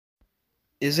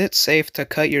Is it safe to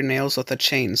cut your nails with a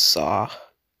chainsaw?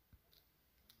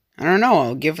 I don't know,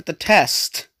 I'll give it the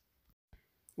test.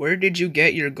 Where did you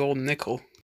get your gold nickel?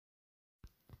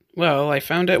 Well, I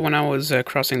found it when I was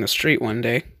crossing the street one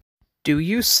day. Do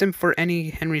you simp for any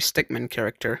Henry Stickmin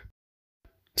character?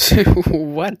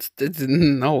 What?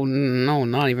 No, no,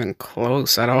 not even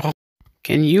close at all.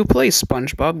 Can you play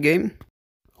SpongeBob game?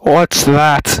 What's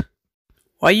that?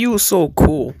 Why you so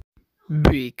cool?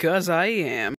 Because I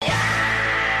am.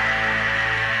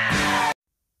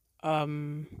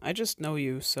 I just know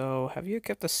you, so have you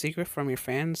kept a secret from your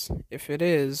fans? If it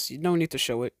is, you don't need to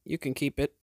show it. You can keep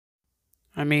it.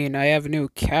 I mean, I have a new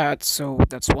cat, so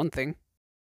that's one thing.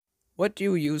 What do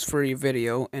you use for your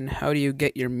video, and how do you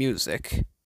get your music?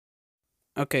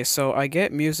 Okay, so I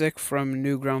get music from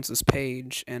Newgrounds'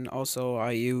 page, and also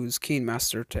I use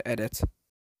KeenMaster to edit.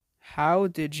 How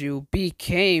did you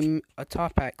become a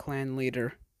Top Hat clan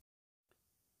leader?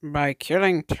 By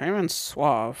killing Tim and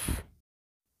Suave.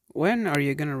 When are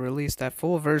you gonna release that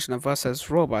full version of us as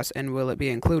robots, and will it be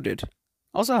included?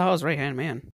 Also, how's Right Hand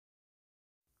Man?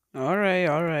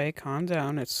 Alright, calm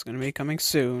down, it's gonna be coming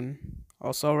soon.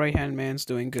 Also, Right Hand Man's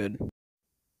doing good.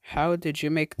 How did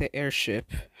you make the airship?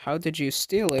 How did you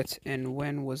steal it, and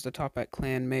when was the Top Hat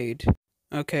clan made?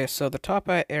 Okay, so the Top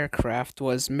Hat aircraft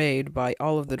was made by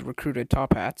all of the recruited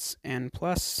Top Hats, and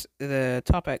plus, the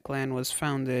Top Hat clan was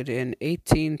founded in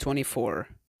 1824.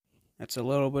 That's a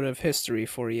little bit of history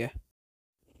for you.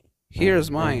 Here's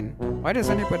mine. Why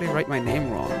does anybody write my name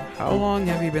wrong? How long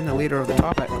have you been the leader of the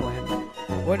Top Hat clan?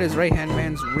 What is Right Hand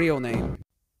Man's real name?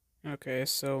 Okay,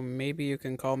 so maybe you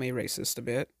can call me racist a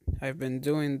bit. I've been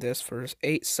doing this for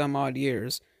 8 some odd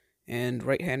years, and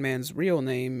Right Hand Man's real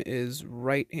name is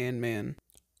Right Hand Man.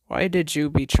 Why did you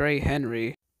betray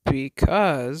Henry?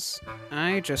 Because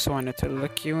I just wanted to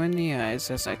look you in the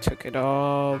eyes as I took it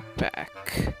all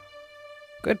back.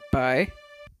 Goodbye.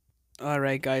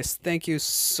 Alright guys, thank you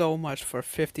so much for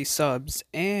 50 subs,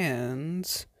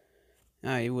 and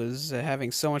I was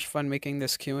having so much fun making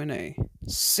this Q&A.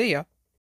 See ya!